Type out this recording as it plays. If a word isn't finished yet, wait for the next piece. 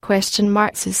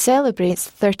SYS celebrates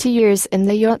 30 years in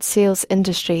the yacht sales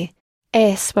industry.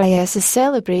 SYS is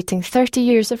celebrating 30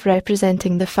 years of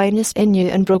representing the finest in new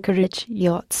and brokerage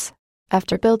yachts.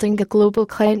 After building a global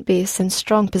client base and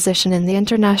strong position in the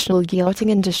international yachting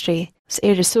industry,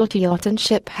 SYS Yacht and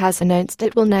Ship has announced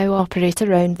it will now operate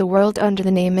around the world under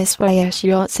the name SYS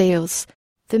Yacht Sales.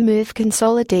 The move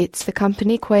consolidates the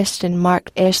company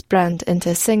SYS brand into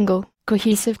a single,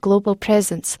 cohesive global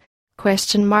presence.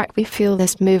 We feel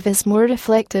this move is more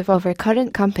reflective of our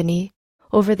current company.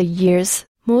 Over the years,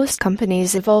 most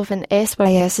companies evolve, and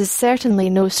SYS is certainly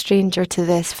no stranger to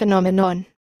this phenomenon.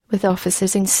 With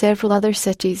offices in several other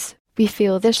cities, we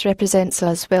feel this represents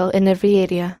us well in every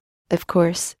area. Of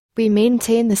course, we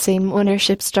maintain the same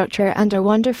ownership structure and our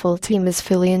wonderful team is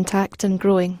fully intact and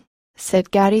growing,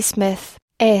 said Gary Smith,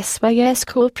 SYS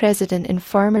co-president and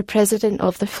former president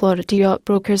of the Florida Yacht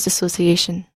Brokers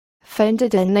Association.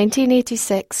 Founded in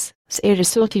 1986,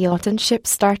 SYS Yacht and Ship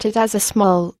started as a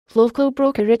small, local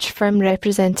brokerage firm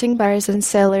representing buyers and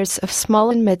sellers of small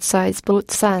and mid-sized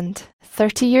boats and,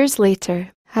 30 years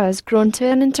later, has grown to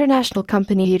an international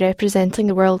company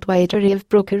representing a worldwide array of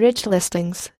brokerage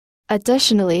listings.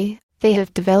 Additionally, they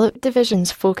have developed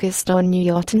divisions focused on new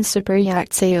yacht and super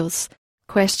yacht sales.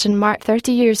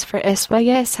 30 years for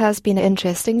SYS has been an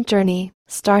interesting journey,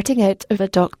 starting out of a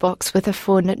dock box with a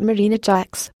phone at Marina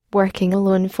Jacks. Working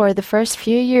alone for the first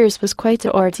few years was quite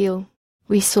an ordeal.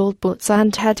 We sold boats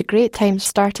and had a great time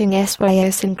starting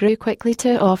SYS and grew quickly to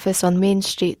an office on Main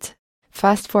Street.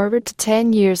 Fast forward to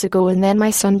 10 years ago, and then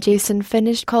my son Jason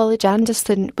finished college and a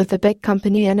student with a big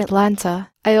company in Atlanta.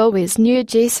 I always knew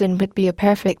Jason would be a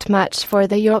perfect match for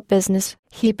the yacht business.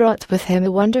 He brought with him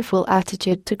a wonderful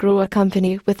attitude to grow a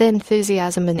company with the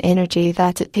enthusiasm and energy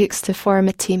that it takes to form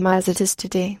a team as it is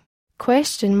today.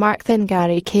 Then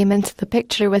Gary came into the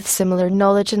picture with similar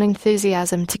knowledge and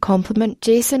enthusiasm to complement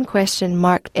Jason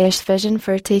vision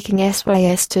for taking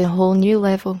SYS to a whole new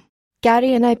level.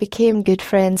 Gary and I became good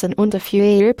friends and owned a few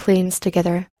airplanes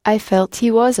together. I felt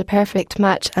he was a perfect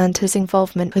match, and his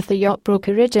involvement with the yacht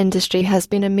brokerage industry has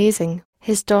been amazing.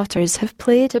 His daughters have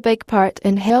played a big part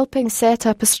in helping set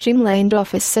up a streamlined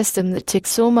office system that took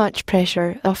so much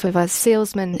pressure off of us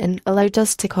salesmen and allowed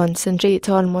us to concentrate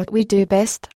on what we do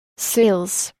best,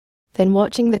 sales. Then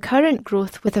watching the current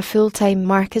growth with a full-time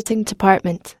marketing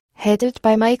department, headed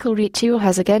by Michael Riccio,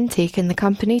 has again taken the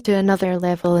company to another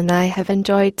level, and I have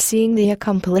enjoyed seeing the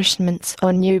accomplishments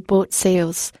on new boat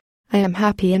sales. I am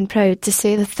happy and proud to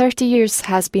say the 30 years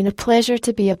has been a pleasure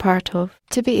to be a part of,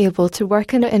 to be able to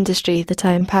work in an industry that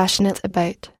I am passionate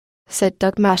about, said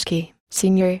Doug Maschke,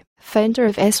 Sr., founder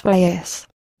of SYS.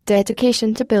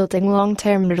 Dedication to building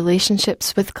long-term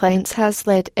relationships with clients has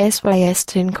led SYS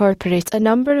to incorporate a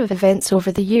number of events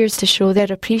over the years to show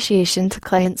their appreciation to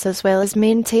clients as well as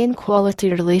maintain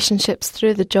quality relationships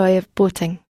through the joy of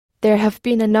boating. There have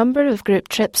been a number of group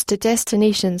trips to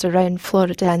destinations around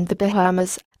Florida and the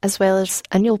Bahamas, as well as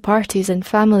annual parties and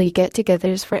family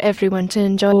get-togethers for everyone to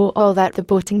enjoy all that the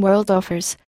boating world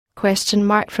offers.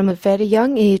 From a very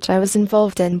young age I was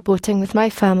involved in boating with my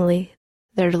family.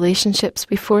 The relationships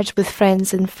we forge with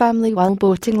friends and family while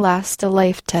boating last a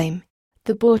lifetime.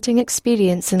 The boating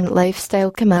experience and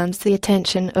lifestyle commands the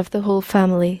attention of the whole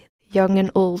family, young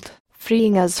and old,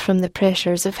 freeing us from the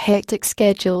pressures of hectic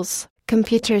schedules,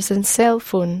 computers and cell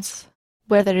phones.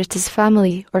 Whether it is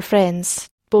family or friends,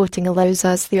 boating allows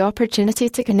us the opportunity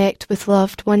to connect with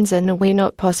loved ones in a way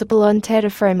not possible on terra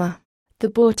firma. The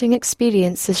boating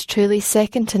experience is truly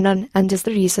second to none and is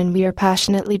the reason we are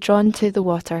passionately drawn to the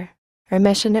water. Our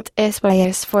mission at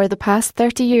SYS for the past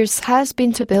 30 years has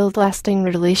been to build lasting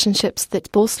relationships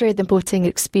that bolster the boating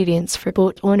experience for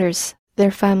boat owners, their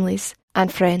families,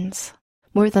 and friends.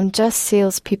 More than just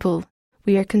salespeople,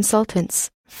 we are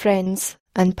consultants, friends,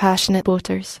 and passionate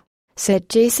boaters, said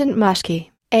Jason Maschke,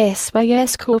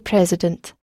 SYS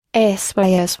co-president.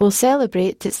 SYS will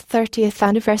celebrate its 30th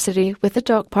anniversary with a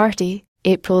dock party,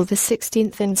 April the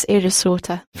 16th in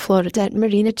Sarasota, Florida at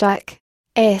Marina Jack.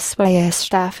 SYS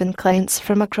staff and clients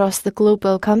from across the globe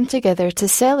will come together to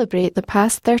celebrate the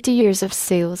past 30 years of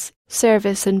sales,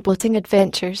 service and boating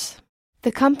adventures.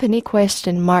 The company S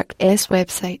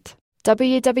website,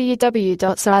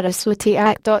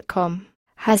 www.sarasotyacht.com,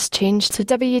 has changed to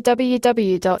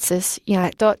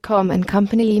www.sysyacht.com, and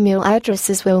company email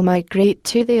addresses will migrate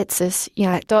to the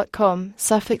sysyacht.com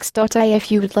suffix.I.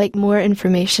 If you would like more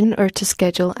information or to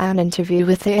schedule an interview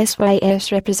with the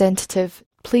SYS representative,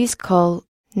 please call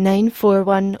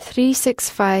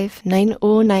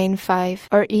 941-365-9095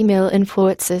 or email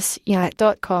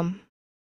info@sysyacht.com.